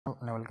Hello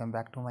and welcome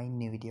back to my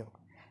new video.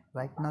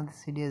 Right now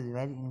this video is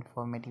very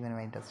informative and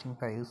very interesting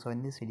for you. So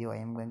in this video I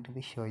am going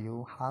to show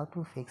you how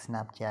to fix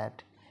Snapchat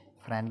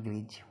friend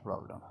glitch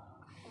problem.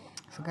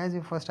 So guys,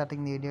 before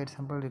starting the video, it's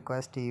simple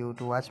request to you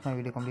to watch my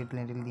video completely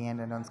until the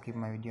end and don't skip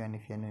my video. And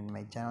if you're new in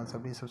my channel, so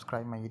please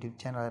subscribe my YouTube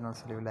channel and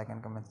also leave a like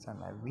and comments on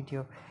my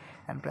video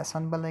and press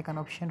on bell icon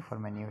option for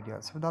my new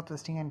videos. So without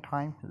wasting any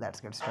time, let's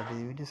get started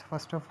the video. So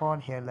first of all,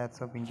 here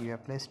let's open to your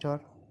Play Store.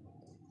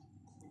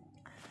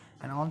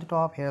 And on the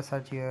top here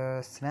search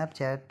your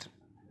Snapchat,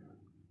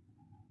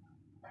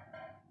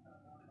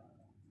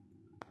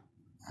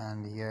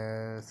 and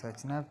here search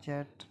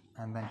Snapchat,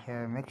 and then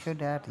here make sure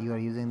that you are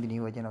using the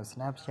new version of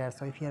Snapchat.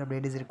 So if your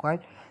update is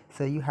required,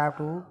 so you have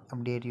to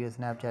update your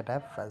Snapchat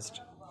app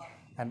first.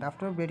 And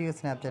after updating your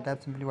Snapchat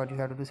app, simply what you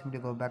have to do, simply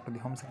go back to the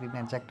home screen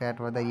and check that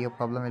whether your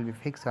problem will be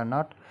fixed or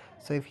not.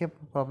 So if your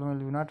problem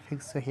will be not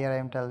fixed, so here I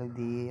am telling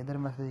the other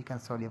message you can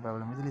solve your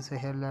problem easily. So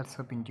here let's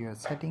open to your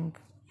setting,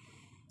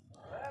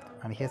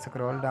 and here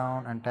scroll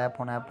down and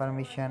tap on app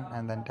permission,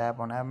 and then tap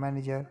on app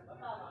manager,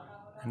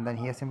 and then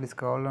here simply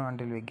scroll down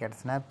until we get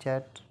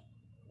Snapchat.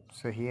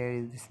 So here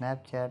is the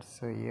Snapchat,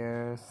 so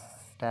here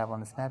tap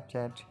on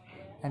Snapchat,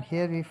 and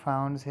here we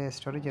found a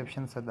storage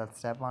option, so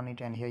let's tap on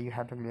it, and here you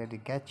have to clear the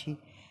cache,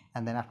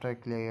 and then after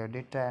clear your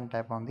data and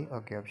tap on the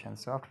OK option.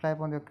 So after tap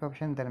on the OK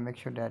option, then make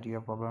sure that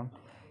your problem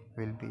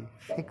will be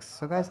fixed.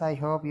 So guys, I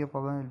hope your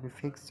problem will be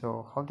fixed.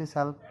 So hope this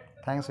help.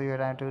 Thanks for your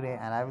time today,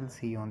 and I will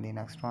see you on the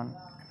next one.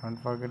 Don't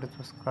forget to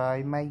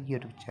subscribe my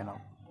YouTube channel.